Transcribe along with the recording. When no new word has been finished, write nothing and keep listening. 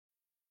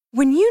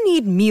When you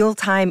need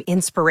mealtime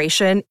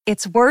inspiration,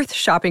 it's worth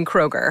shopping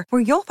Kroger,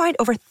 where you'll find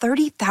over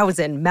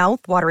 30,000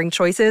 mouth-watering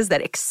choices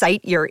that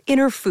excite your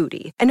inner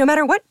foodie. And no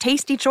matter what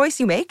tasty choice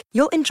you make,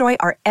 you'll enjoy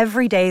our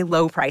everyday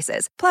low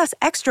prices, plus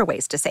extra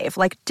ways to save,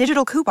 like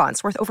digital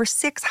coupons worth over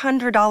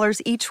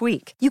 $600 each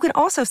week. You can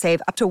also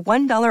save up to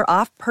 $1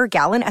 off per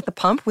gallon at the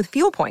pump with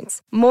fuel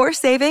points. More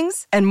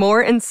savings and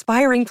more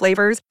inspiring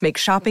flavors make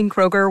shopping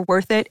Kroger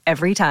worth it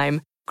every time.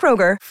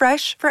 Kroger,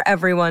 fresh for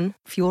everyone.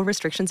 Fuel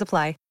restrictions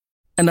apply.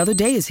 Another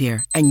day is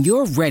here, and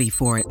you're ready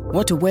for it.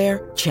 What to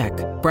wear? Check.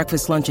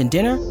 Breakfast, lunch, and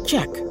dinner?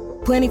 Check.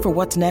 Planning for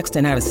what's next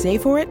and how to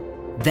save for it?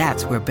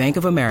 That's where Bank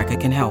of America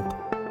can help.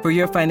 For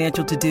your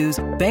financial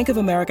to-dos, Bank of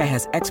America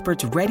has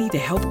experts ready to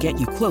help get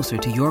you closer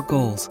to your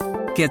goals.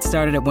 Get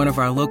started at one of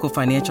our local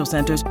financial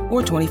centers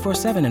or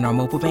 24/7 in our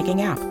mobile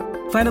banking app.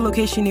 Find a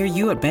location near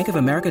you at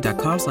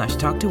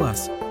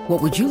bankofamerica.com/talktous.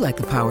 What would you like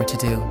the power to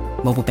do?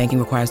 Mobile banking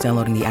requires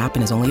downloading the app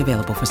and is only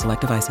available for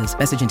select devices.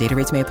 Message and data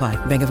rates may apply.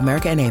 Bank of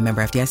America N.A.,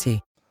 member FDIC.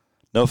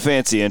 No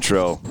fancy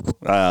intro.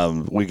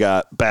 We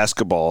got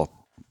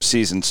basketball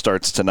season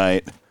starts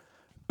tonight.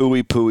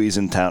 Ooey Pooey's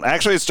in town.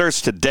 Actually, it starts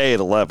today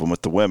at 11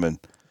 with the women.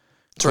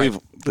 That's right.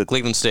 The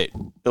Cleveland State.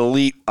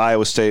 Elite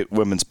Iowa State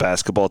women's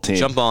basketball team.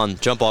 Jump on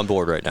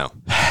board right now.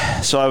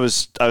 So I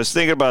was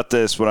thinking about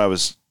this when I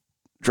was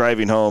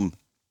driving home.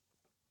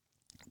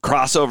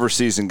 Crossover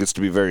season gets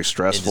to be very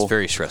stressful. It's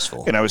very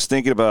stressful. And I was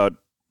thinking about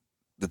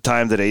the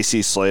time that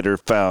AC Slater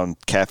found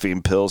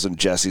caffeine pills in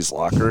Jesse's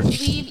locker. I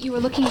believe you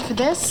were looking for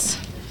this.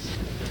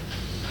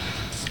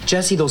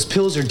 Jesse, those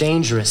pills are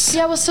dangerous.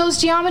 Yeah, well, so's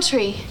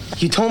geometry.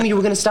 You told me you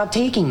were going to stop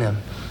taking them.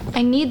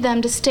 I need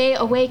them to stay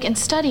awake and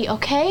study,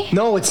 okay?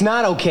 No, it's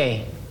not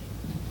okay.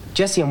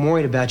 Jesse, I'm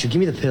worried about you. Give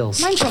me the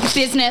pills. Mind your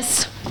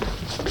business.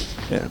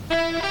 Yeah.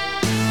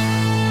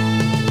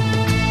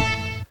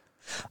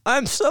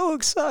 I'm so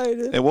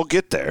excited. And we'll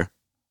get there.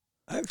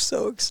 I'm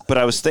so excited. But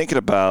I was thinking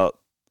about,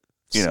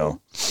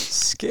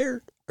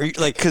 scared. Are you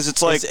like? Because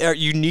it's like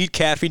you need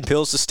caffeine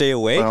pills to stay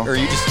awake, or are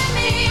you just?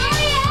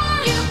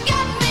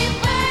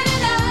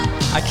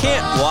 I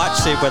can't watch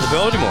Saved by the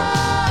Bell anymore.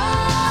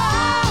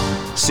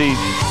 See,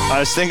 I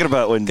was thinking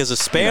about when because of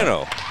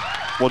Spano.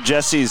 Well,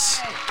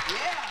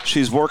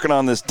 she's working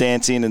on this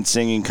dancing and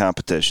singing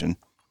competition.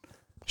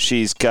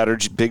 She's got her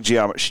big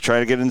geometry. She's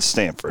trying to get into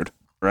Stanford,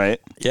 right?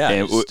 Yeah,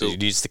 and she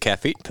needs the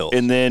caffeine pills.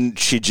 And then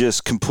she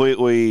just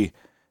completely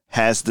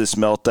has this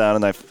meltdown,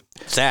 and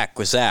Zach.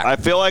 I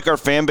feel like our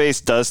fan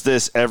base does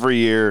this every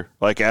year.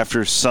 Like at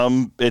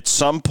some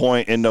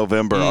point in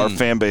November, our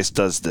fan base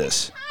does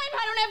this. I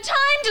don't have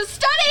time to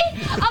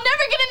study. I'll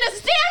never get into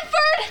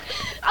Stanford.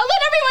 I'll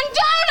let everyone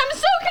down. I'm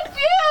so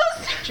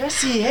confused.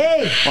 Jesse,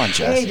 hey. Come on,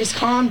 Jess. Hey, just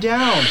calm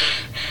down.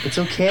 It's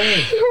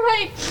okay. You're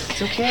right.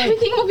 It's okay.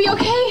 Everything will be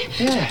okay.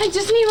 Yeah. I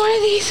just need one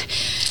of these.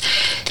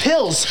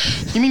 Pills?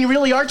 You mean you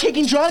really are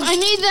taking drugs? I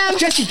need them.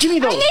 Jesse, give me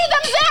those. I need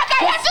them, Zach.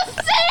 I have to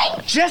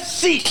sing.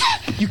 Jesse,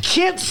 you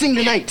can't sing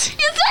tonight.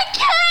 Yes, I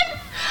can.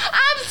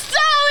 I'm so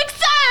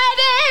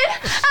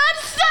excited. I'm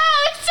so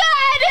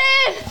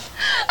scared.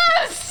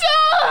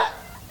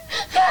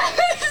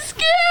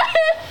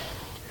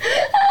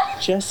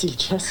 Jesse.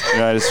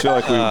 I just feel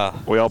like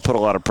we all put a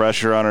lot of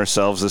pressure on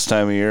ourselves this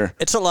time of year.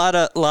 It's a lot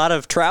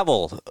of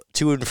travel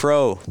to and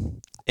fro.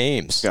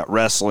 Ames. Got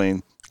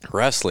wrestling.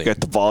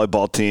 Got the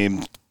volleyball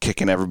team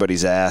kicking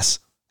everybody's ass.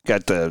 And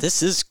at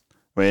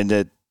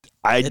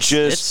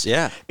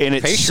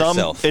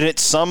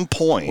some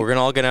point we're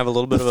all gonna have a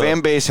little bit of a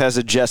fan base has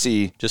a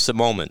Jesse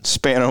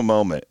Spano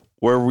moment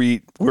where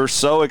we're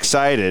so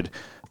excited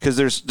because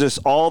there's just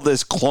all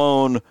this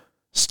clone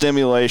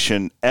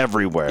stimulation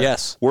everywhere.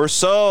 Yes. We're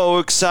so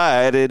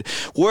excited.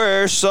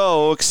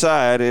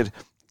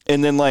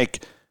 And then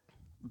like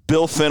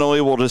Bill Finley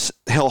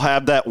he'll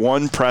have that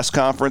one press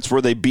conference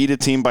where they beat a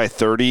team by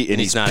 30 and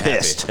he's not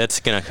pissed. Happy. That's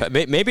gonna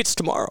maybe it's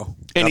tomorrow.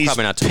 And he's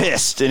probably not tomorrow.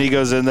 Pissed and he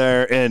goes in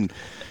there and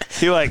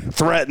he like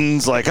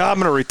threatens like I'm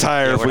gonna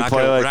retire if we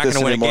play like this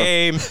anymore.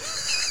 We're not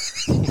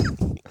gonna win a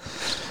game.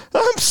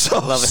 I'm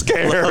so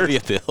scared. Love you,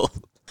 Bill.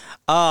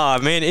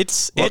 Man,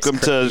 welcome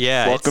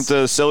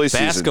to silly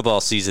season.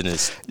 Basketball season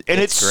is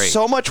it's great.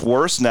 So much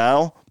worse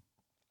now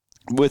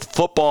with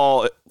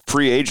football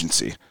free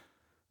agency.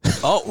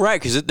 Oh, right,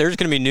 because there's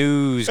going to be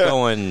news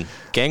going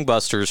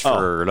gangbusters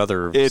for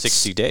another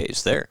 60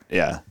 days there.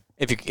 Yeah.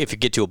 If you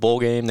get to a bowl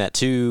game, that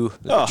too,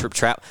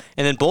 trap.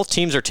 And then both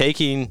teams are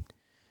taking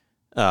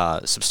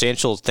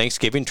substantial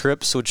Thanksgiving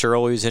trips, which are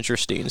always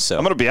interesting. So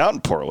I'm going to be out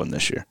in Portland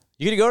this year.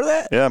 You going to go to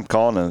that? Yeah, I'm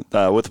calling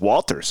it with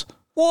Walters.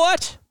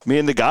 What? Me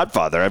and the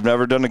Godfather. I've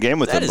never done a game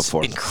with him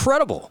before. That is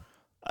incredible.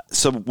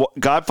 So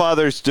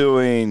Godfather's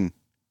doing...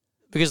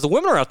 Because the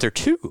women are out there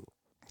too.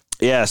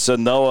 Yeah, so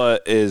Noah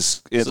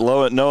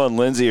and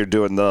Lindsay are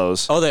doing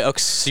those. Oh,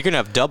 so you're gonna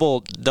have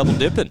double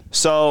dipping.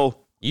 So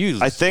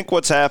I think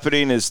what's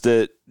happening is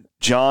that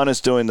John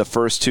is doing the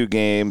first two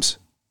games,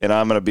 and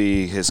I'm gonna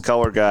be his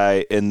color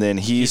guy, and then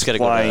he's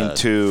flying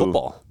to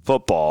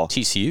football.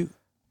 TCU.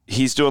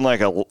 He's doing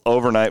like an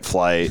overnight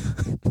flight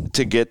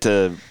to get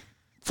to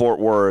Fort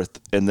Worth,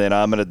 and then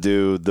I'm going to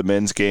do the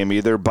men's game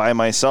either by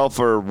myself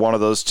or one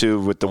of those two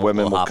with the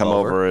women will come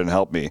over and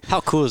help me.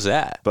 How cool is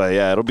that? But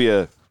yeah,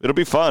 it'll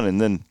be fun. And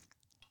then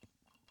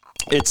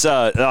it's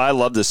I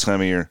love this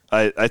time of year.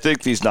 I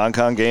think these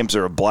non-con games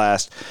are a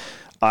blast.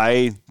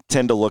 I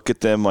tend to look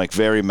at them like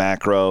very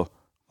macro.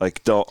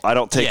 Like I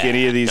don't take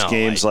any of these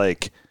games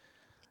like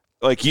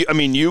you. I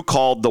mean, you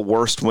called the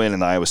worst win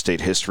in Iowa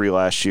State history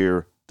last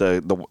year.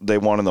 They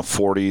won in the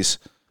 40s.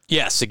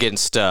 Yes,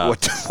 against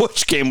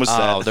which game was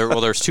that?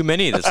 There's too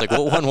many. That's like,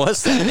 what one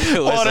was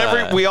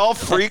that? We all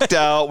freaked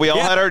out. We all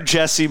had our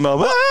Jesse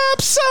moment. I'm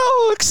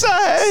so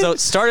excited. So it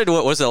started.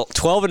 What was it?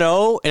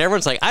 12-0, and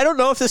everyone's like, I don't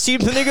know if this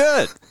team's any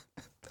good.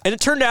 And it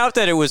turned out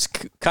that it was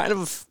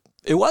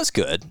it was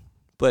good,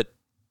 but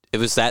it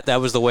was that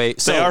was the way.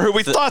 So they are who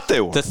we thought they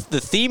were. The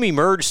theme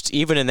emerged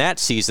even in that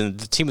season.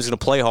 The team was going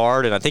to play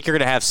hard, and I think you're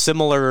going to have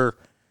similar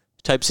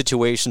type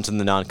situations in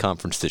the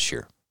non-conference this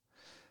year.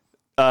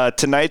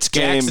 Tonight's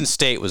game, Jackson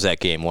State was that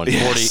game,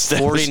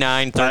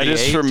 49-38. I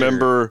just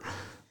remember.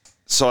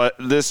 So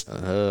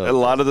a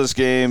lot of those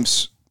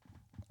games,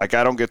 like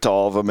I don't get to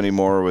all of them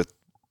anymore with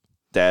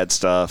dad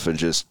stuff and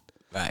just.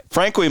 Right.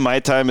 Frankly, my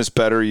time is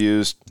better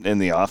used in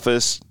the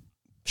office.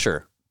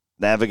 Sure.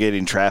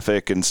 Navigating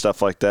traffic and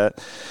stuff like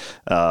that.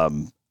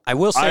 I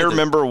will say I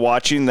remember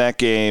watching that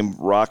game,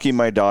 rocking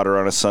my daughter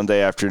on a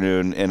Sunday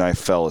afternoon, and I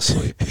fell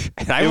asleep.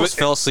 And I almost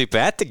fell asleep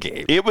at the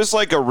game. It was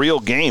like a real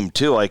game,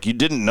 too. Like, you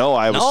didn't know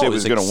Iowa State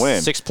was going to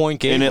win. 6-point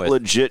game. And it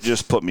legit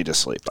just put me to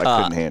sleep. I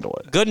couldn't handle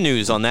it. Good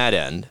news on that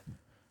end.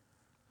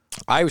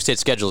 Iowa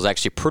State's schedule is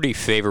actually pretty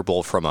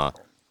favorable from a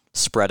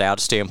spread out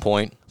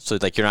standpoint. So,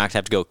 like, you're not going to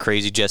have to go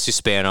crazy Jesse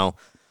Spano.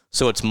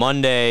 So, it's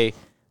Monday,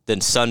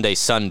 then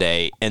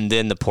Sunday, and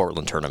then the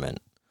Portland tournament.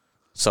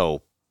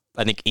 So,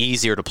 I think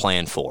easier to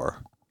plan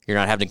for. You're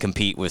not having to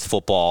compete with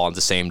football on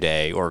the same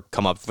day or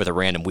come up with a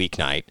random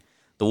weeknight.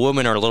 The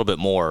women are a little bit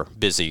more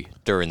busy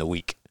during the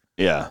week.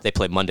 Yeah. They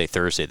play Monday,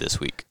 Thursday this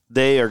week.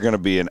 They are going to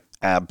be an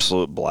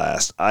absolute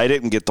blast. I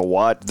didn't get to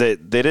watch. They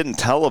didn't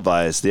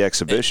televise the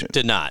exhibition. It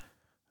did not.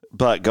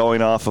 But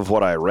going off of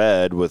what I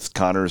read with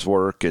Connor's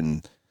work,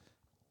 and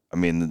I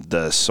mean,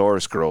 the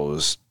Soares girl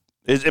was.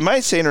 Am I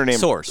saying her name?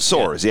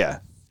 Soares, yeah.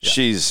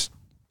 She's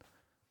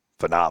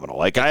phenomenal.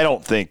 Like, I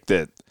don't think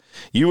that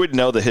you would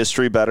know the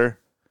history better.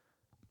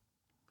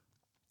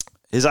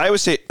 Has Iowa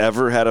State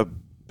ever had a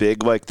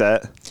big like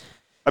that?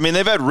 I mean,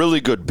 they've had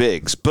really good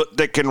bigs, but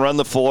that can run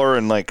the floor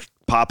and like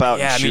pop out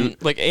and shoot. I mean,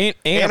 like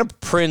Anna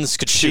Prinz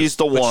could shoot. She's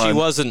the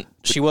one.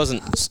 She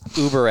wasn't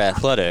uber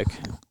athletic.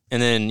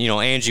 And then,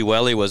 Angie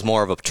Welly was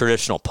more of a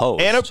traditional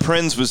post. Anna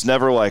Prinz was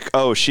never like,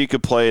 oh, she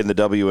could play in the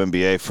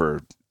WNBA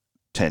for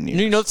 10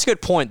 years. That's a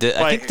good point.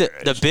 I think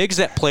the bigs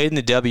that played in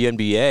the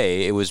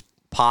WNBA, it was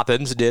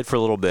Poppins did for a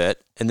little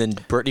bit, and then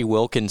Brittany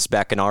Wilkins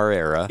back in our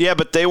era. Yeah,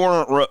 but they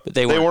weren't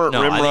rim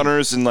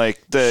runners and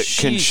like that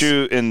can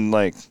shoot and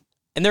like.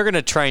 And they're going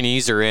to try and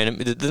ease her in.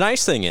 The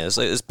nice thing is,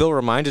 as Bill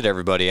reminded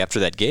everybody after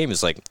that game,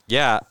 is like,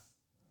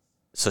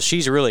 so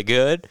she's really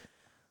good.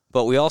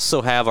 But we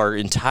also have our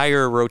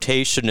entire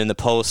rotation in the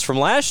post from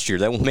last year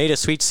that made a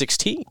Sweet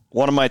 16.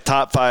 One of my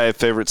top 5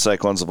 favorite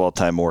Cyclones of all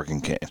time,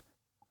 Morgan Kane.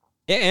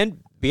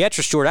 And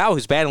Beatrice Jordan,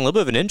 who's battling a little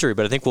bit of an injury,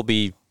 but I think will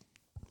be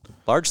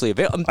largely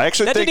available. I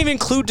actually didn't even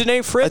include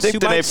Danae Fritz. I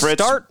think Danae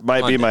Fritz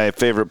might be my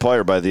favorite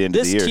player by the end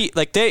of the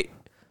year.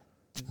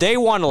 They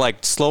want to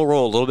like slow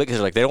roll a little bit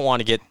because like they don't want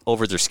to get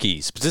over their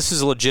skis. But this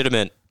is a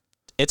legitimate.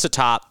 It's a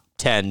top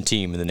 10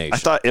 team in the nation. I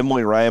thought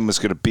Emily Ryan was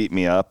going to beat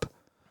me up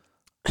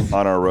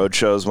on our road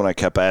shows when I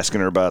kept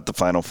asking her about the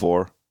Final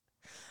Four.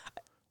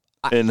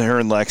 And her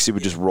and Lexi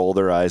would just roll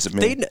their eyes at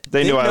me.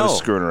 They knew I was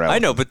screwing around. I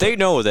know, but they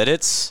know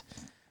that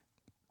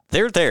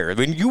they're there. I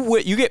mean,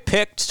 you get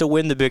picked to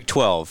win the Big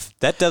 12.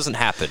 That doesn't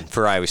happen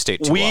for Iowa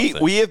State too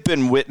often. We have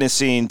been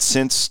witnessing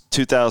since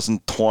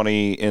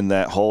 2020 in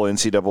that whole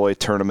NCAA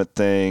tournament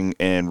thing,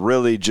 and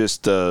really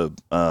just an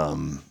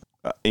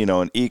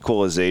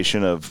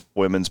equalization of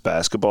women's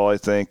basketball, I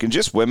think, and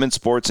just women's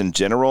sports in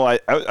general. I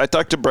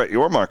talked to Brett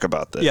Yormark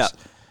about this. Yeah.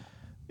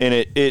 And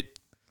it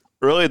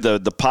really the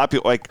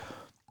popular, like,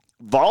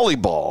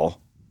 volleyball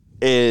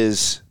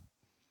is,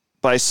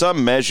 by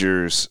some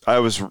measures, I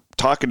was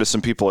talking to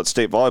some people at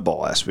state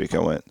volleyball last week. I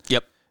went.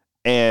 Yep.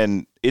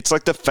 And it's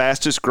like the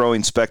fastest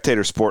growing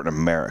spectator sport in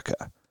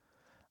America.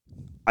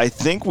 I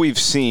think we've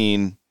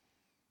seen,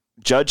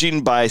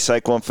 judging by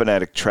Cyclone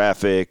Fanatic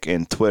traffic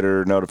and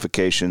Twitter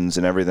notifications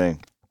and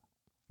everything,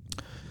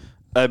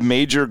 a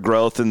major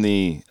growth in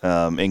the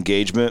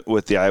engagement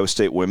with the Iowa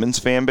State women's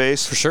fan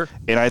base. For sure.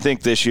 And I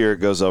think this year it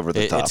goes over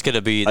the top. It's going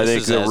to be. I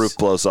think the roof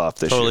blows off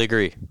this year. Totally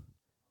agree.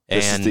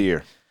 This is the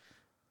year.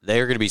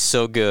 They're going to be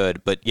so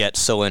good, but yet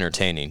so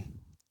entertaining.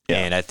 Yeah.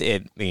 And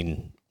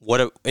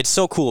it's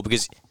so cool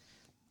because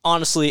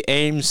honestly,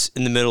 Ames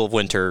in the middle of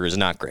winter is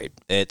not great.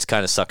 It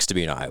kind of sucks to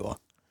be in Iowa.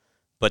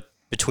 But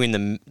between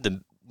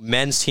the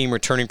men's team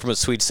returning from a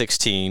Sweet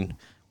 16,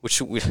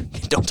 which we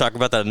don't talk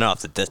about that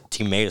enough, that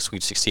team made a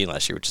Sweet 16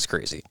 last year, which is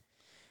crazy.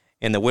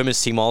 And the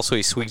women's team also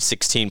a Sweet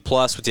 16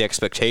 plus with the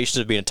expectations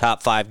of being a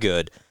top 5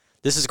 good.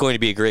 this is going to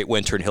be a great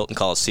winter in Hilton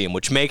Coliseum,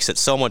 which makes it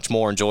so much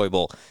more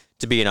enjoyable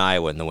to be in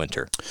Iowa in the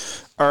winter.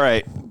 All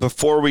right,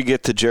 before we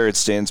get to Jared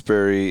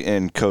Stansbury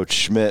and Coach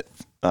Schmidt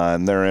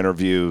in their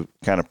interview,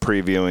 kind of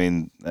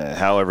previewing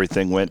how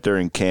everything went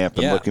during camp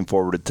and looking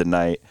forward to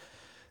tonight,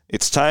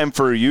 it's time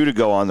for you to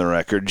go on the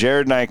record.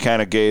 Jared and I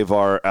kind of gave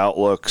our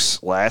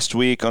outlooks last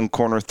week on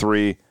Corner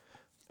 3.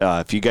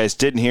 If you guys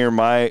didn't hear,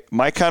 my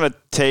kind of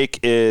take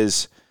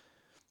is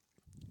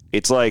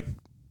it's like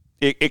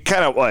it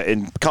kind of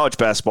in college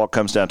basketball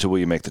comes down to will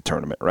you make the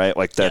tournament, right?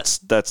 Like that's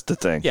the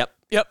thing.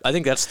 Yep. I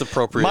think that's the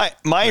appropriate.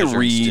 My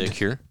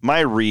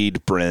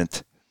read,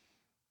 Brent,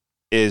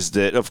 is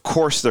that of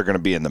course they're going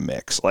to be in the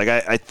mix. Like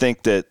I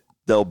think that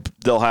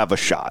they'll have a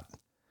shot.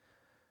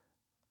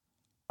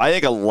 I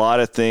think a lot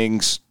of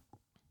things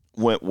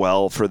went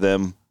well for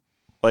them.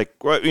 Like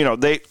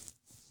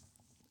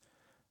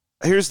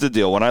here's the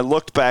deal. When I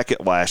looked back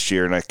at last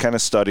year and I kind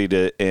of studied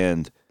it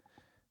and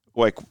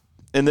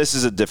this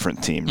is a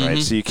different team, right?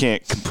 So you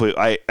can't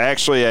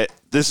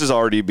this is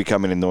already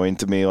becoming annoying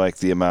to me, like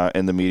the amount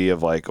in the media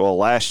of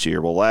last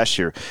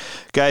year.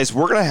 Guys,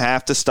 we're going to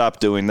have to stop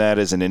doing that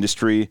as an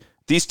industry.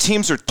 These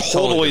teams are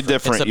totally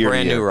different. It's a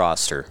brand new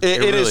roster. It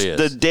really is.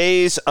 The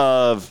days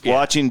of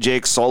watching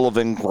Jake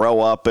Sullivan grow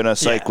up in a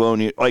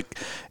Cyclone,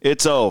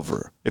 it's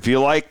over. If you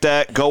like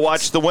that, go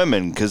watch the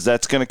women because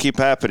that's going to keep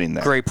happening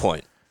there. Great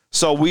point.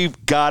 So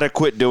we've got to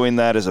quit doing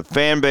that as a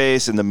fan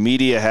base, and the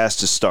media has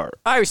to start.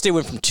 Iowa State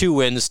went from 2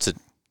 wins to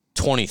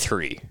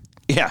 23.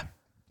 Yeah.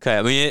 Okay,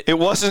 I mean it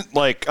wasn't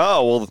like,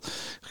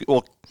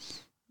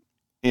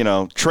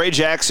 Trey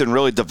Jackson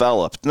really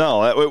developed.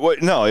 No,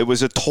 it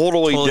was a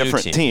totally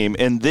different team,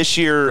 and this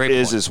year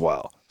is as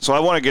well. So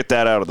I want to get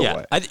that out of the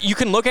way. You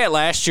can look at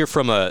last year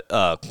from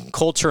a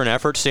culture and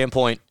effort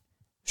standpoint,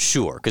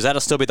 sure, because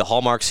that'll still be the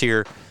hallmarks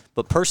here.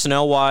 But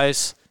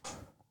personnel-wise,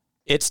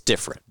 it's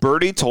different.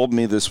 Birdie told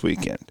me this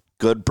weekend,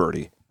 good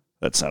Birdie,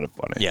 that sounded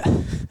funny. Yeah.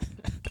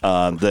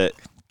 That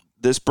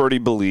this Birdie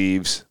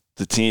believes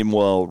the team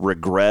will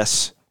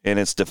regress in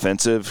its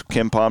defensive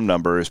KenPom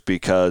numbers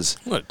because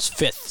it's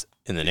 5th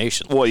in the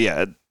nation. Well,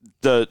 yeah,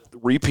 the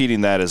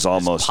repeating that is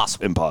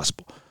almost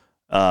impossible.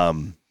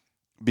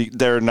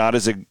 They're not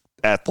as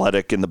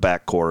athletic in the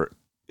backcourt.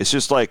 It's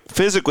just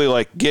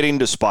physically, getting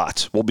to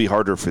spots will be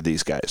harder for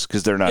these guys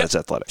because they're not as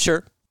athletic.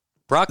 Sure.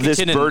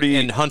 Brockington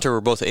and Hunter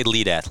were both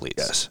elite athletes.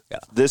 Yes. Yeah.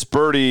 This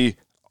Birdie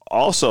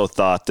also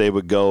thought they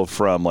would go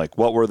from,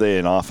 what were they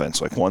in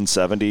offense?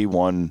 170,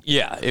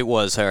 Yeah, it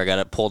was. I got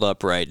it pulled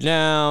up right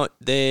now.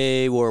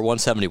 They were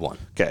 171.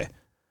 Okay.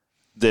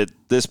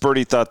 This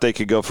Birdie thought they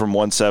could go from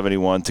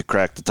 171 to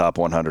crack the top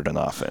 100 in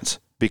offense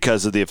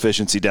because of the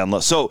efficiency down low.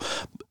 So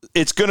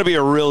it's going to be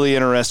a really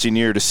interesting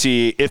year to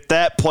see if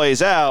that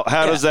plays out.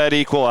 How does that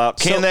equal out?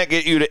 Can that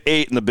get you to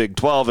 8 in the Big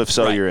 12? If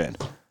so, you're in.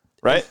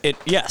 Right?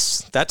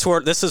 Yes.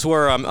 This is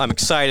where I'm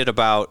excited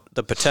about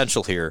the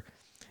potential here.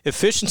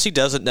 Efficiency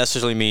doesn't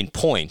necessarily mean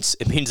points.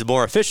 It means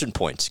more efficient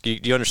points. Do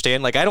you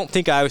understand? I don't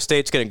think Iowa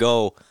State's going to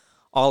go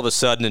all of a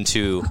sudden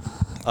into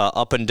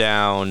up and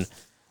down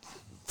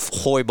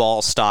Hoy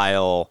ball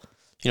style,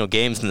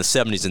 games in the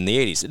 70s and the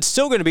 80s. It's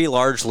still going to be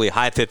largely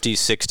high 50s,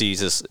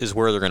 60s is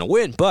where they're going to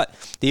win, but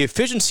the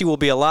efficiency will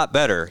be a lot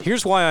better.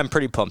 Here's why I'm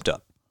pretty pumped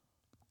up.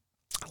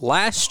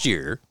 Last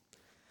year,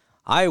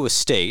 Iowa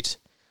State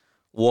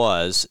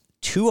was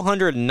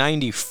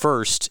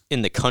 291st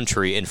in the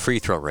country in free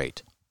throw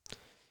rate,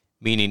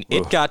 meaning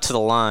it got to the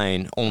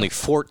line only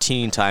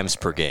 14 times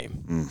per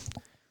game,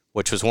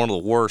 which was one of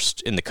the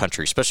worst in the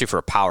country, especially for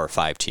a Power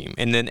 5 team.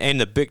 And then in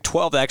the Big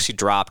 12, that actually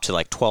dropped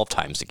to 12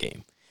 times a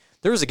game.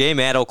 There was a game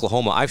at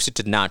Oklahoma, Iowa State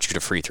did not shoot a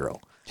free throw,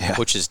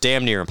 which is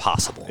damn near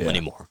impossible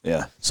anymore.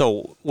 Yeah.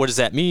 So what does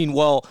that mean?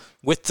 Well,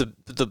 with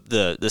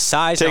the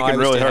size, taking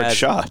really hard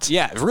shots.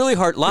 Yeah, really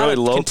hard. A lot really of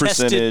low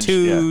contested percentage.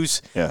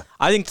 twos. Yeah.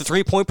 I think the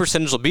 3-point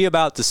percentage will be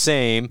about the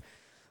same,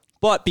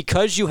 but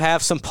because you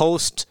have some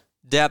post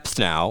depth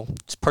now,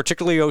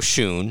 particularly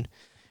Oshun,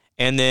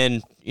 and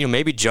then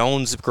maybe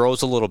Jones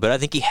grows a little bit. I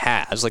think he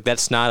has.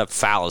 That's not a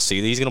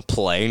fallacy. He's going to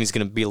play and he's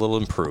going to be a little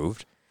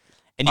improved.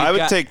 And I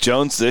would take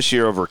Jones this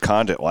year over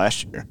Condit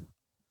last year.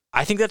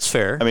 I think that's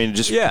fair. I mean,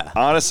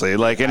 honestly,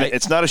 and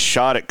it's not a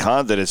shot at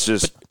Condit. It's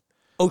just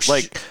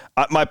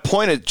my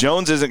point is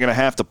Jones isn't going to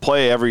have to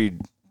play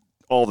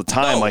all the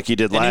time like he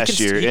did last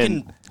year.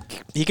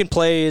 He can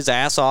play his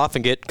ass off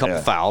and get a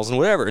couple fouls and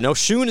whatever. And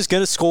Oshun is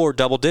going to score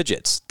double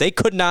digits. They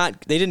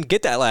didn't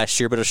get that last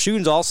year, but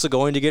Oshun's also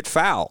going to get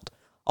fouled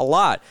a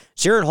lot.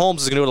 Jaron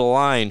Holmes is going to go to the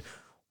line,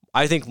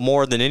 I think,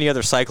 more than any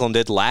other Cyclone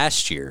did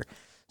last year.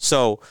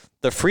 So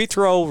the free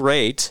throw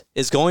rate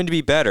is going to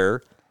be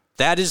better.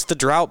 That is the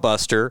drought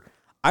buster.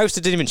 Iowa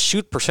State didn't even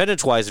shoot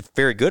percentage-wise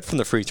very good from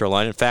the free throw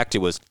line. In fact, it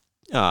was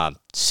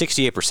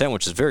 68%,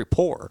 which is very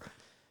poor.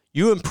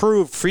 You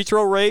improve free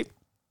throw rate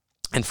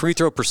and free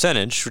throw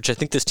percentage, which I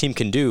think this team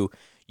can do,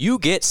 you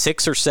get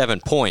 6 or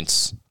 7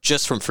 points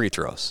just from free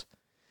throws.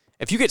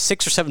 If you get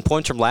 6 or 7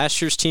 points from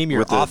last year's team,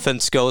 your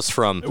offense goes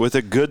from with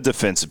a good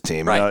defensive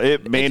team. Right.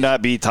 It may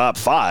not be top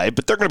 5,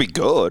 but they're going to be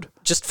good.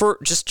 Just for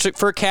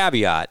a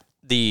caveat,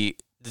 the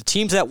the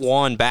teams that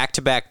won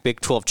back-to-back Big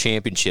 12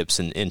 championships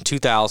in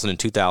 2000 and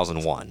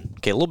 2001.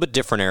 Okay, a little bit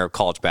different era of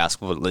college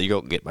basketball, but you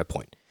don't get my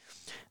point.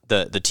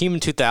 The team in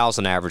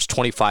 2000 averaged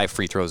 25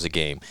 free throws a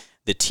game.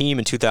 The team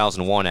in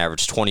 2001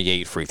 averaged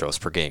 28 free throws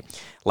per game.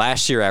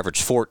 Last year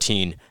averaged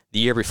 14. The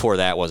year before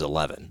that was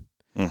 11.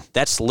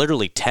 That's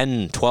literally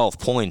 10, 12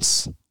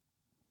 points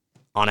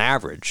on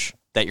average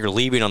that you're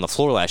leaving on the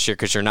floor last year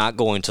because you're not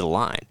going to the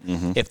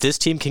line. If this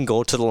team can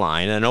go to the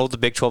line, and I know the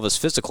Big 12 is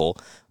physical,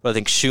 but I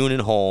think Schoen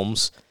and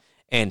Holmes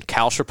and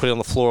Kalsher putting on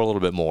the floor a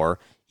little bit more,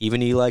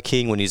 even Eli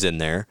King when he's in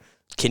there,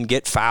 can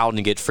get fouled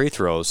and get free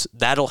throws.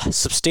 That'll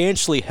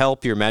substantially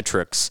help your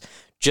metrics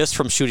just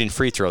from shooting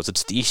free throws.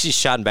 It's the easiest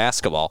shot in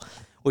basketball,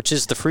 which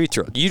is the free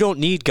throw. You don't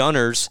need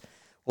gunners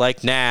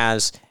like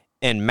Naz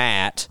and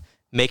Matt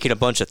making a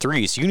bunch of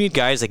threes. You need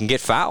guys that can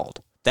get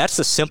fouled. That's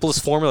the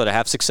simplest formula to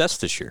have success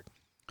this year.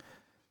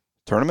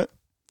 Tournament?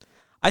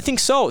 I think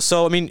so.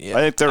 So, I mean,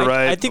 I think they're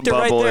right. I think they're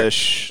right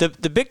there.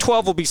 The Big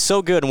 12 will be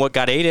so good, and what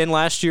got 8 in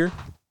last year?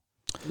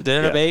 They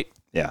ended up 8.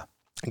 Yeah.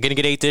 I'm going to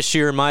get 8 this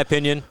year, in my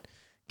opinion.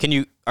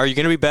 Are you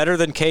going to be better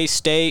than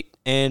K-State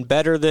and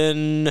better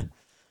than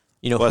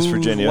West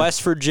Virginia?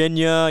 West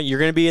Virginia. You're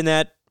going to be in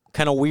that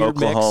kind of weird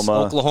mix.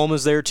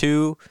 Oklahoma's there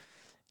too,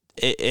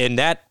 and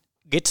that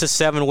gets to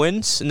 7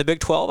 wins in the Big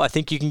 12. I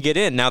think you can get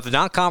in. Now the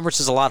non-conference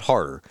is a lot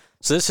harder.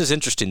 So this is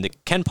interesting. The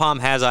Ken Pom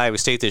has Iowa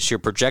State this year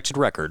projected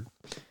record,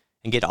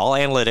 and get all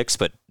analytics,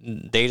 but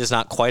data's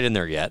not quite in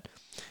there yet.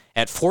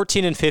 At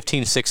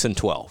 14-15,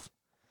 6-12.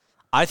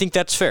 I think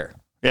that's fair.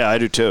 Yeah, I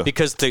do too.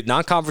 Because the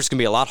non-conference is going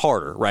to be a lot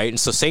harder, right? And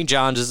so St.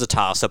 John's is a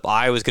toss-up.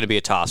 Iowa's going to be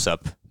a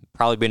toss-up.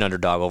 Probably be an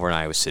underdog over in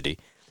Iowa City.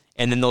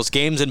 And then those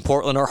games in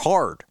Portland are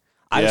hard.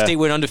 Iowa State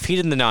went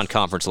undefeated in the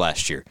non-conference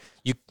last year.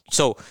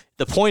 So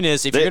the point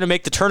is, if you're going to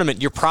make the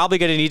tournament, you're probably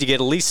going to need to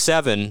get at least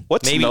 7,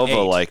 what's maybe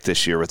Nova 8. like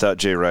this year without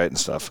Jay Wright and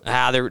stuff?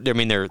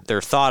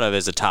 They're thought of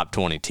as a top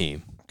 20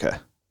 team. Okay.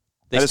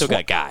 They still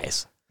got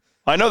guys.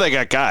 I know they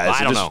got guys.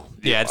 I don't know.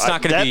 Yeah, it's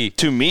not going to be.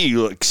 To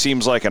me,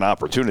 seems like an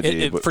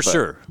opportunity. For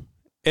sure.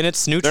 And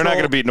it's neutral. They're not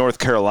going to beat North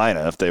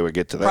Carolina if they would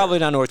get to that. Probably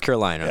not North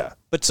Carolina. Yeah.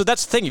 But so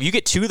that's the thing. If you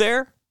get 2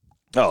 there,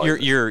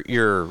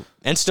 your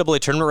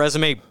NCAA tournament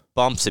resume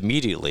bumps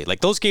immediately.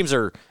 Like those games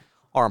are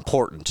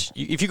important.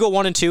 If you go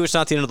 1 and 2, it's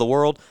not the end of the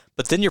world.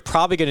 But then you're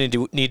probably going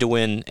to need to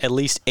win at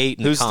least 8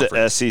 in the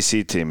conference. Who's the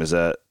SEC team? Is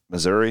that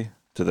Missouri?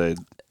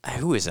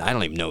 Who is it? I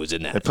don't even know who's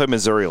in that. They played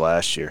Missouri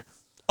last year.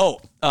 Oh,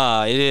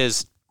 it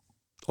is.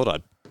 Hold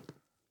on.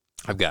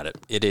 I've got it.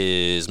 It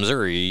is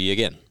Missouri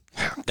again,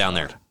 down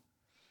there.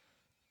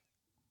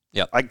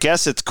 Yep. I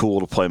guess it's cool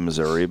to play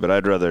Missouri, but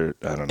I'd rather,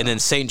 I don't know. And then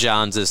St.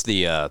 John's is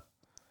the...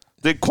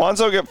 Did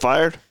Quanzo get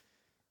fired?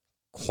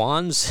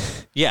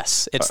 Quans?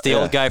 It's the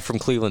old guy from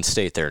Cleveland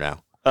State there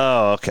now.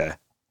 Oh, okay.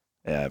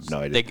 Yeah, I have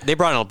no idea. They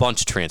brought in a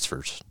bunch of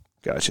transfers.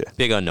 Gotcha.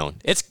 Big unknown.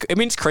 It's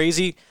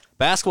crazy.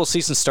 Basketball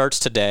season starts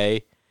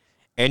today,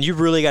 and you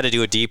really got to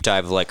do a deep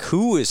dive of like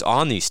who is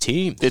on these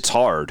teams. It's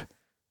hard.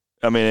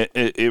 I mean,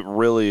 it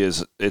really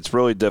is. It's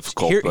really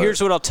difficult. Here's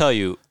what I'll tell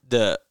you.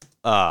 The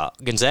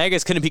Gonzaga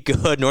is going to be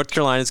good. North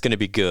Carolina is going to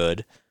be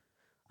good.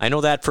 I know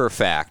that for a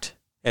fact.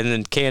 And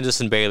then Kansas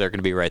and Baylor are going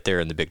to be right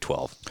there in the Big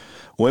 12.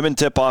 Women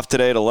tip off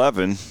today at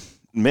 11.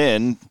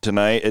 Men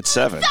tonight at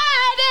 7. I'm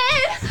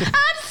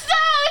so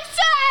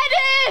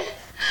excited!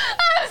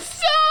 I'm so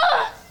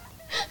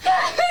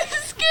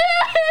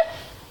scared!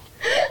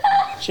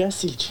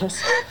 Jesse. Come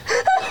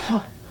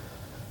on.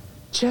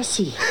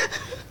 Jesse.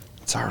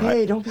 It's all right.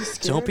 Hey, don't be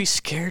scared. Don't be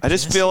scared. I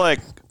just feel like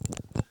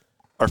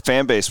our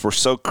fan base, we're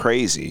so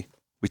crazy.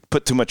 We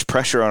put too much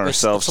pressure on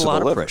ourselves to deliver.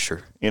 It's a lot of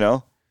pressure. We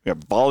got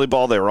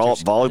volleyball. They were all at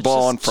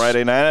volleyball on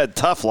Friday night. A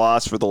tough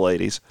loss for the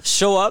ladies.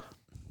 Show up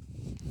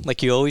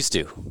like you always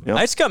do. Yep.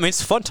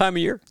 It's a fun time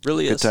of year. It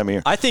really is. Good time of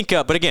year. I think,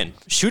 but again,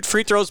 shoot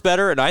free throws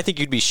better, and I think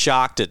you'd be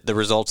shocked at the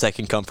results that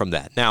can come from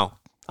that. Now,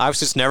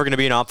 obviously, it's never going to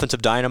be an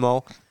offensive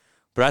dynamo,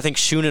 but I think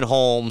Schoen and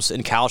Holmes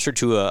and Kalsher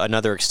to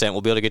another extent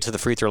will be able to get to the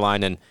free throw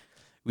line, and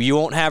you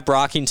won't have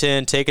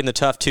Brockington taking the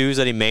tough 2s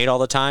that he made all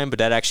the time, but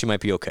that actually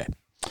might be okay.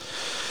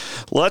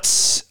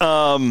 Let's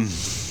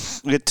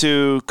get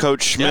to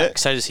Coach Schmidt. Yeah,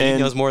 excited to see he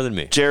knows more than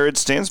me. Jared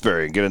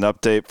Stansberry, get an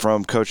update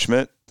from Coach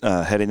Schmidt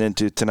heading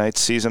into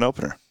tonight's season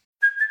opener.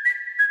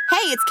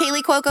 Hey, it's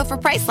Kaylee Cuoco for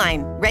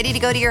Priceline. Ready to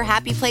go to your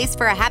happy place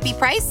for a happy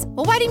price?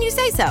 Well, why didn't you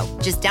say so?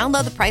 Just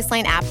download the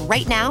Priceline app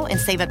right now and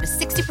save up to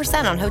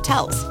 60% on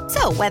hotels.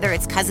 So whether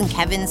it's Cousin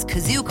Kevin's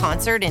Kazoo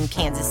Concert in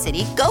Kansas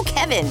City, go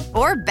Kevin,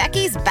 or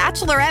Becky's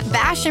Bachelorette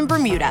Bash in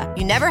Bermuda,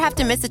 you never have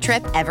to miss a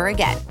trip ever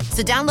again.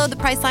 So download the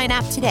Priceline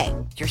app today.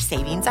 Your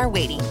savings are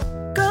waiting.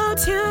 Go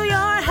to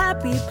your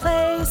happy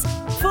place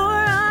for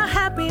a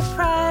happy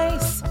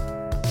price.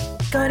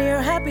 Go to your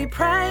happy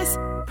price,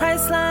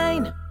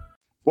 Priceline.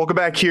 Welcome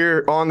back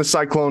here on the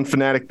Cyclone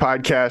Fanatic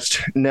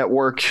Podcast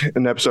Network,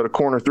 an episode of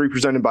Corner 3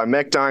 presented by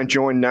Mechdyne,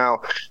 joined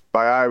now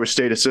by Iowa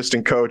State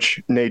assistant coach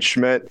Nate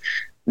Schmidt.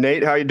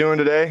 Nate, how you doing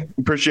today?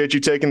 Appreciate you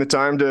taking the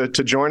time to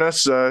join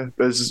us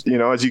as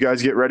you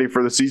guys get ready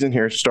for the season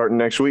here starting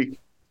next week.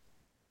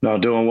 No,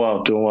 doing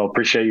well.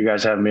 Appreciate you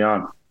guys having me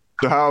on.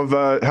 So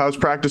how's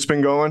practice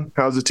been going?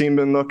 How's the team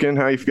been looking?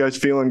 How you guys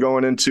feeling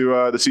going into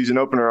the season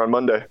opener on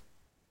Monday?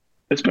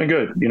 It's been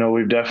good.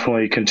 We've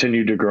definitely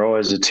continued to grow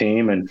as a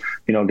team and,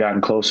 gotten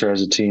closer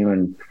as a team.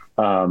 And,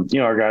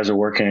 our guys are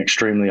working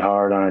extremely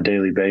hard on a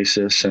daily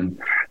basis. And,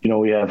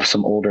 we have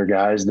some older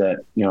guys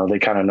that, they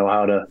kind of know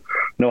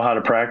how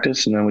to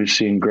practice. And then we've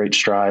seen great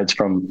strides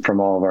from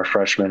all of our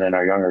freshmen and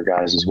our younger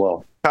guys as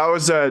well. How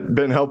has that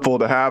been helpful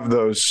to have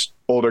those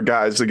older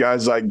guys, the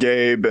guys like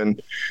Gabe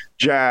and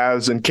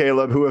Jazz and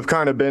Caleb, who have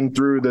kind of been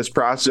through this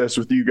process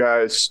with you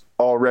guys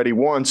already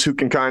once, who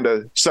can kind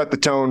of set the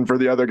tone for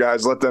the other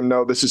guys, let them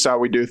know this is how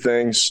we do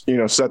things,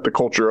 set the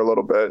culture a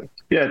little bit?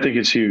 Yeah, I think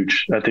it's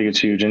huge.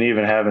 And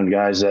even having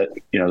guys that,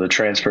 the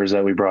transfers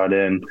that we brought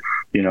in,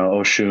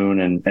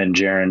 Oshun and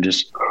Jaron,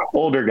 just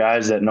older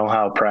guys that know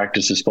how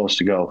practice is supposed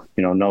to go,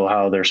 know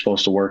how they're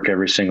supposed to work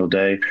every single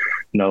day,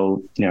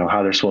 know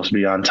how they're supposed to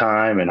be on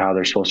time and how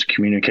they're supposed to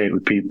communicate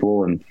with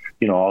people and,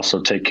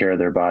 also take care of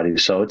their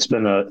bodies. So it's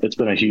been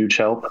a huge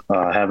help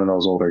having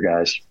those older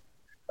guys.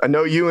 I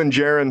know you and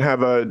Jaron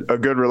have a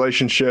good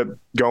relationship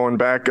going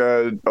back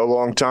a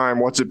long time.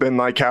 What's it been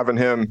like having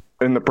him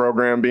in the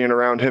program, being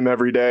around him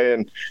every day,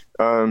 and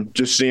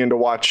just getting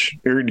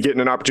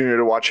an opportunity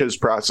to watch his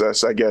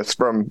process, I guess,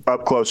 from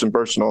up close and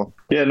personal?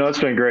 Yeah, no, it's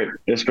been great.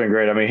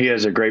 I mean, he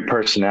has a great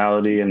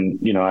personality, and,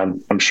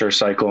 I'm sure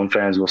Cyclone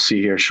fans will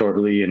see here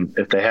shortly, and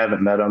if they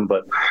haven't met him,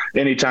 but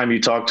anytime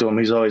you talk to him,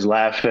 he's always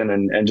laughing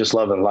and just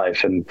loving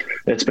life. And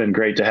it's been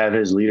great to have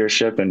his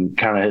leadership and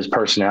kind of his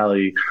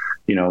personality,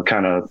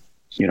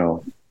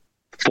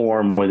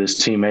 form with his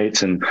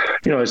teammates, and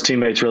his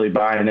teammates really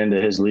buying into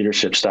his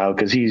leadership style,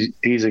 because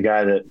he's a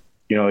guy that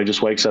he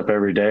just wakes up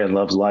every day and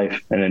loves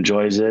life and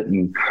enjoys it.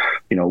 And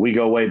we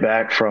go way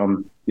back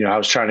from I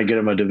was trying to get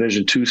him a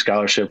Division II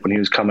scholarship when he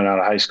was coming out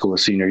of high school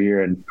his senior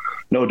year, and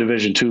no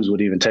Division IIs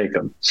would even take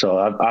him. So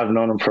I've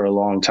known him for a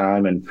long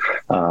time, and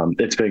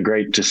it's been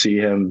great to see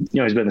him.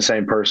 He's been the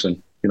same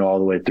person all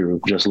the way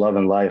through, just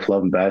loving life,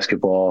 loving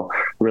basketball,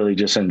 really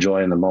just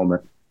enjoying the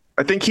moment.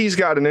 I think he's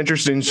got an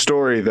interesting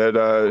story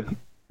that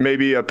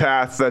maybe a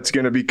path that's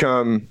going to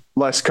become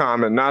less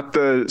common, not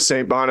the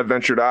St.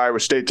 Bonaventure to Iowa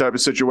State type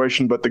of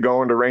situation, but the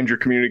going to Ranger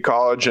Community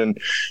College and,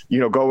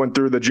 going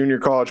through the junior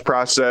college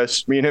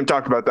process. Me and him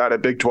talked about that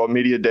at Big 12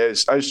 Media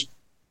Days.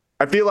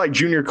 I feel like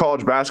junior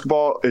college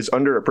basketball is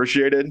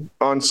underappreciated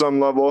on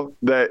some level,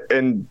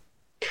 and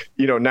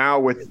now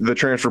with the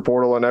transfer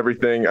portal and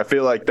everything, I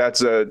feel like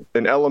that's an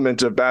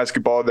element of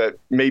basketball that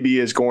maybe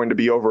is going to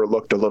be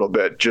overlooked a little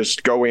bit,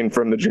 just going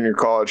from the junior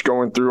college,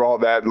 going through all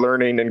that,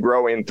 learning and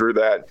growing through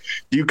that.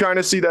 Do you kind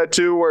of see that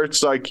too, where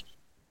it's like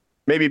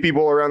maybe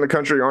people around the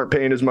country aren't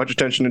paying as much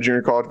attention to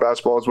junior college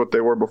basketball as what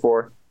they were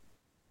before?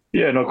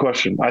 Yeah, no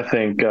question. I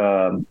think,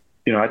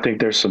 I think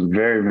there's some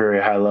very,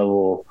 very high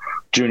level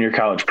junior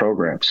college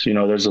programs.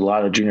 There's a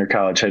lot of junior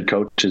college head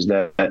coaches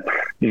that,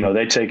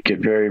 they take it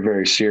very,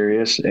 very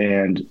serious,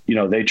 and,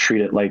 they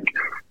treat it like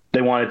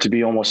they want it to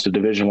be almost a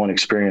Division I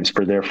experience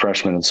for their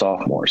freshmen and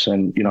sophomores.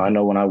 And, I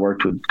know when I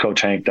worked with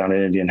Coach Hank down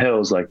at Indian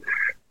Hills, like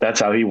that's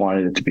how he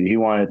wanted it to be. He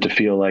wanted it to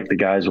feel like the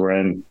guys were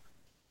in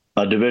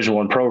a Division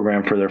I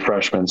program for their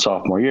freshman and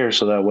sophomore year.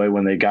 So that way,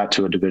 when they got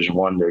to a Division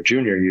I their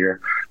junior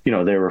year, they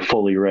were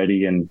fully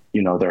ready, and,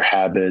 their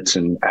habits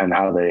and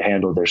how they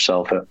handled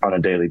themselves on a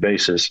daily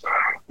basis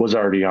was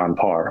already on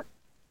par.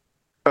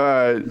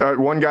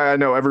 One guy I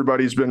know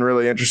everybody's been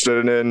really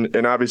interested in,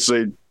 and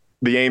obviously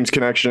the Ames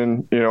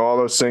connection, all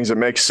those things that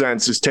make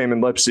sense, is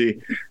Tamin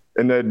Lipsey.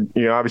 And then,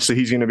 obviously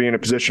he's going to be in a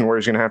position where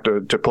he's going to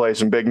have to play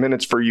some big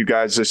minutes for you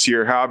guys this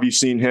year. How have you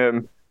seen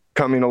him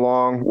coming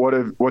along?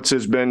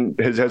 Has been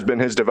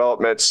his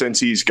development since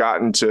he's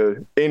gotten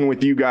in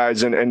with you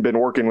guys and been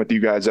working with you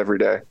guys every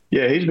day?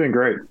 Yeah, he's been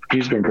great.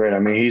 I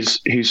mean,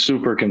 he's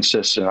super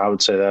consistent. I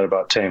would say that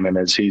about Tamin,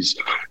 is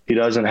he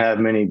doesn't have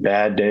many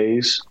bad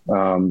days,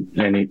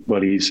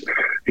 but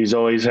he's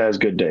always has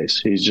good days.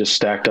 He's just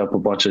stacked up a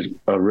bunch of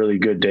really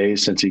good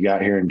days since he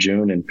got here in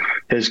June, and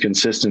his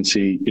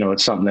consistency,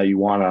 it's something that you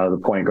want out of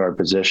the point guard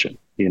position.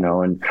 He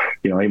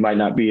might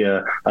not be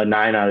a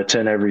 9 out of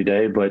 10 every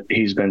day, but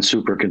he's been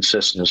super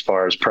consistent as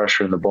far as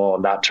pressuring the ball,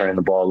 not turning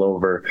the ball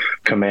over,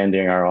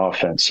 commanding our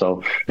offense.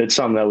 So it's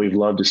something that we've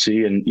loved to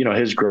see, and,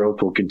 his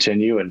growth will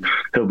continue, and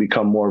he'll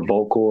become more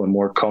vocal and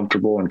more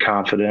comfortable and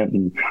confident.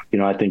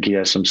 And, I think he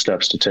has some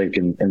steps to take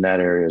in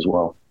that area as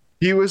well.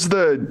 He was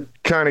the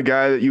kind of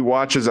guy that you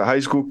watch as a high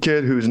school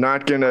kid who's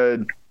not going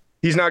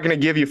to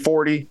give you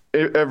 40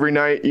 every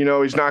night.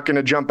 He's not going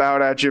to jump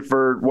out at you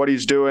for what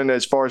he's doing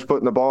as far as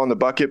putting the ball in the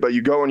bucket, but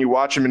you go and you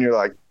watch him and you're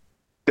like,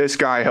 this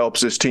guy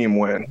helps his team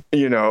win,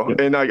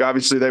 and like,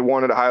 obviously they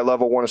won at a high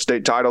level, won a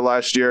state title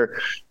last year.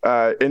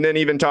 And then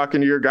even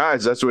talking to your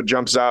guys, that's what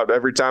jumps out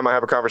every time I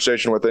have a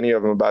conversation with any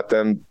of them about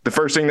them. The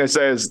first thing they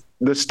say is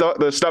the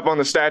stuff on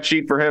the stat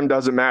sheet for him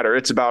doesn't matter.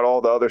 It's about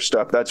all the other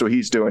stuff. That's what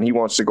he's doing. He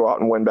wants to go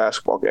out and win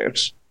basketball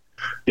games.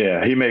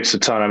 Yeah, he makes a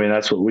ton. I mean,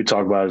 that's what we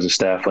talk about as a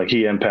staff. Like,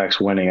 he impacts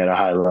winning at a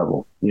high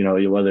level.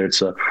 Whether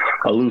it's a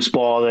a loose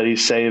ball that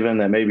he's saving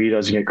that maybe he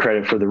doesn't get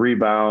credit for the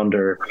rebound,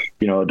 or,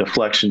 a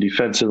deflection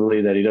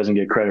defensively that he doesn't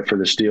get credit for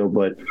the steal.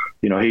 But,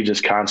 he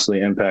just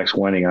constantly impacts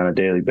winning on a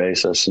daily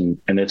basis, and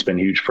it's been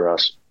huge for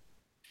us.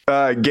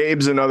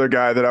 Gabe's another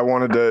guy that I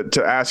wanted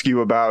to ask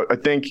you about. I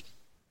think,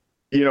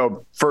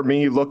 for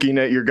me, looking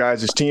at your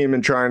guys' team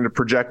and trying to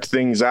project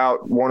things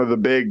out, one of the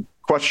big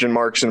question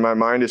marks in my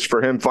mind is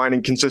for him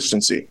finding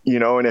consistency,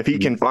 and if he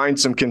can find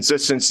some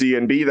consistency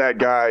and be that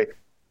guy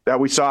that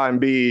we saw him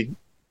be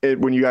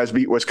when you guys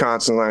beat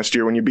Wisconsin last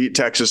year, when you beat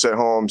Texas at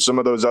home, some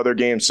of those other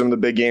games, some of the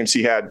big games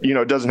he had,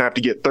 doesn't have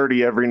to get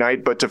 30 every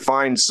night, but to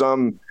find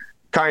some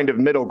kind of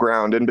middle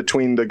ground in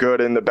between the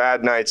good and the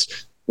bad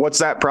nights. What's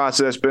that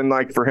process been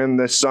like for him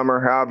this summer?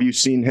 How have you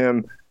seen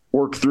him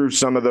work through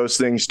some of those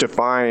things to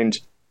find,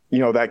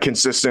 that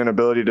consistent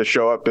ability to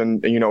show up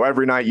and,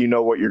 every night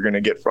what you're going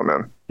to get from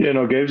him? Yeah,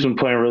 Gabe's been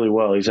playing really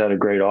well. He's had a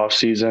great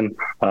offseason.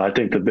 I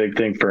think the big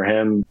thing for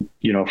him,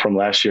 from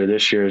last year,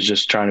 this year is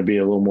just trying to be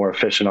a little more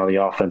efficient on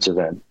the offensive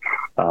end.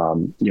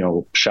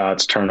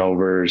 Shots,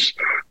 turnovers,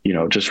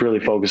 just really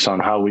focus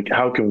on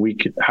how can we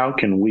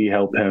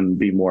help him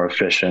be more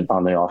efficient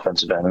on the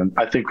offensive end. And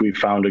I think we've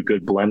found a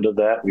good blend of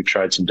that. We've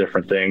tried some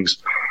different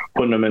things,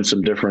 putting him in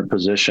some different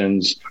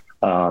positions,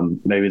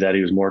 maybe that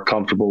he was more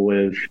comfortable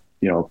with,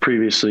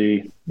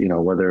 previously,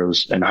 whether it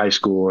was in high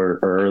school or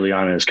early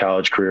on in his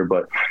college career.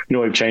 But,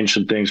 we've changed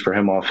some things for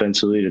him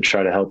offensively to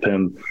try to help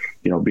him,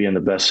 be in the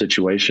best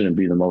situation and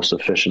be the most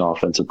efficient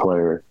offensive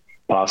player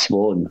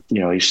possible. And,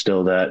 he's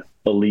still that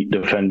elite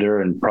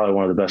defender and probably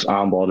one of the best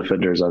on-ball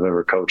defenders I've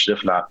ever coached,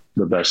 if not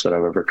the best that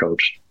I've ever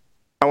coached.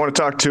 I want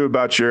to talk too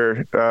about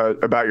your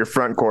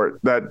front court.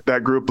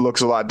 That group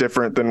looks a lot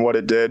different than what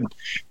it did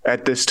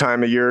at this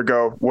time a year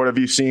ago. What have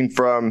you seen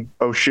from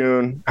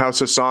Oshun? How's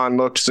Hassan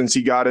looked since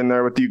he got in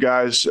there with you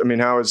guys? I mean,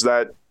 how is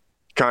that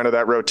kind of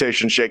that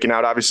rotation shaking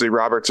out? Obviously,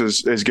 Roberts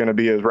is going to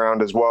be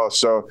around as well.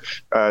 So,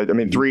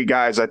 three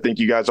guys I think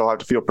you guys all have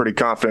to feel pretty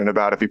confident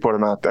about if you put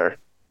them out there.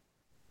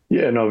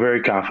 Yeah,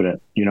 very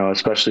confident,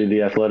 especially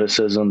the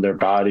athleticism, their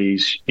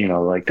bodies,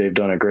 they've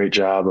done a great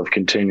job of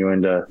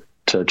continuing to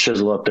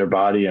chisel up their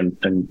body and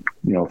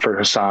for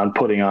Hassan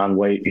putting on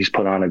weight, he's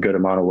put on a good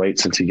amount of weight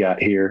since he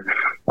got here.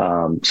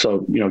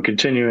 So,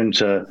 continuing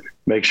to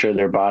make sure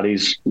their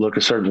bodies look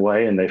a certain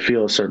way and they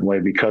feel a certain way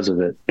because of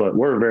it. But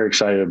we're very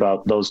excited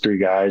about those three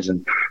guys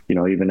and,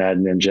 even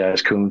adding in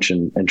Jazz Kunch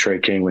and Trey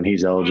King when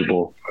he's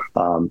eligible.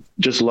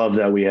 Just love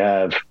that we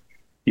have,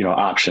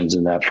 options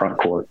in that front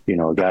court,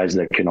 guys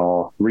that can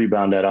all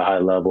rebound at a high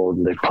level,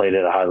 and they've played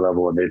at a high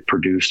level and they've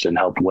produced and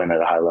helped win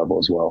at a high level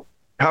as well.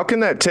 How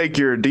can that take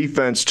your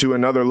defense to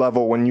another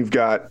level when you've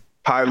got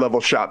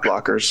high-level shot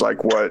blockers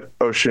like what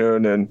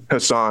Oshun and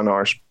Hassan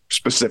are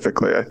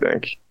specifically, I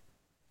think?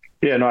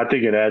 Yeah, I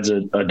think it adds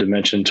a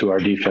dimension to our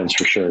defense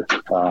for sure.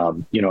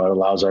 It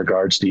allows our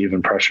guards to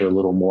even pressure a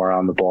little more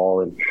on the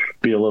ball and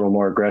be a little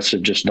more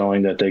aggressive, just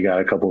knowing that they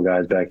got a couple of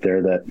guys back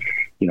there that,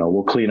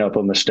 will clean up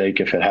a mistake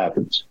if it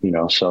happens,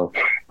 So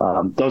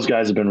those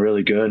guys have been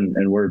really good,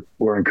 and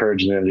we're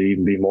encouraging them to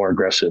even be more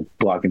aggressive,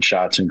 blocking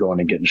shots and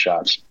going and getting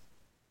shots.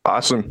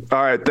 Awesome.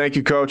 All right. Thank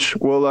you, Coach.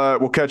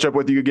 We'll catch up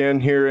with you again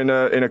here in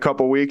a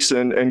couple weeks,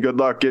 and good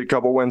luck. Get a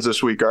couple wins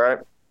this week. All right.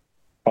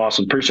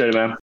 Awesome. Appreciate it,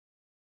 man.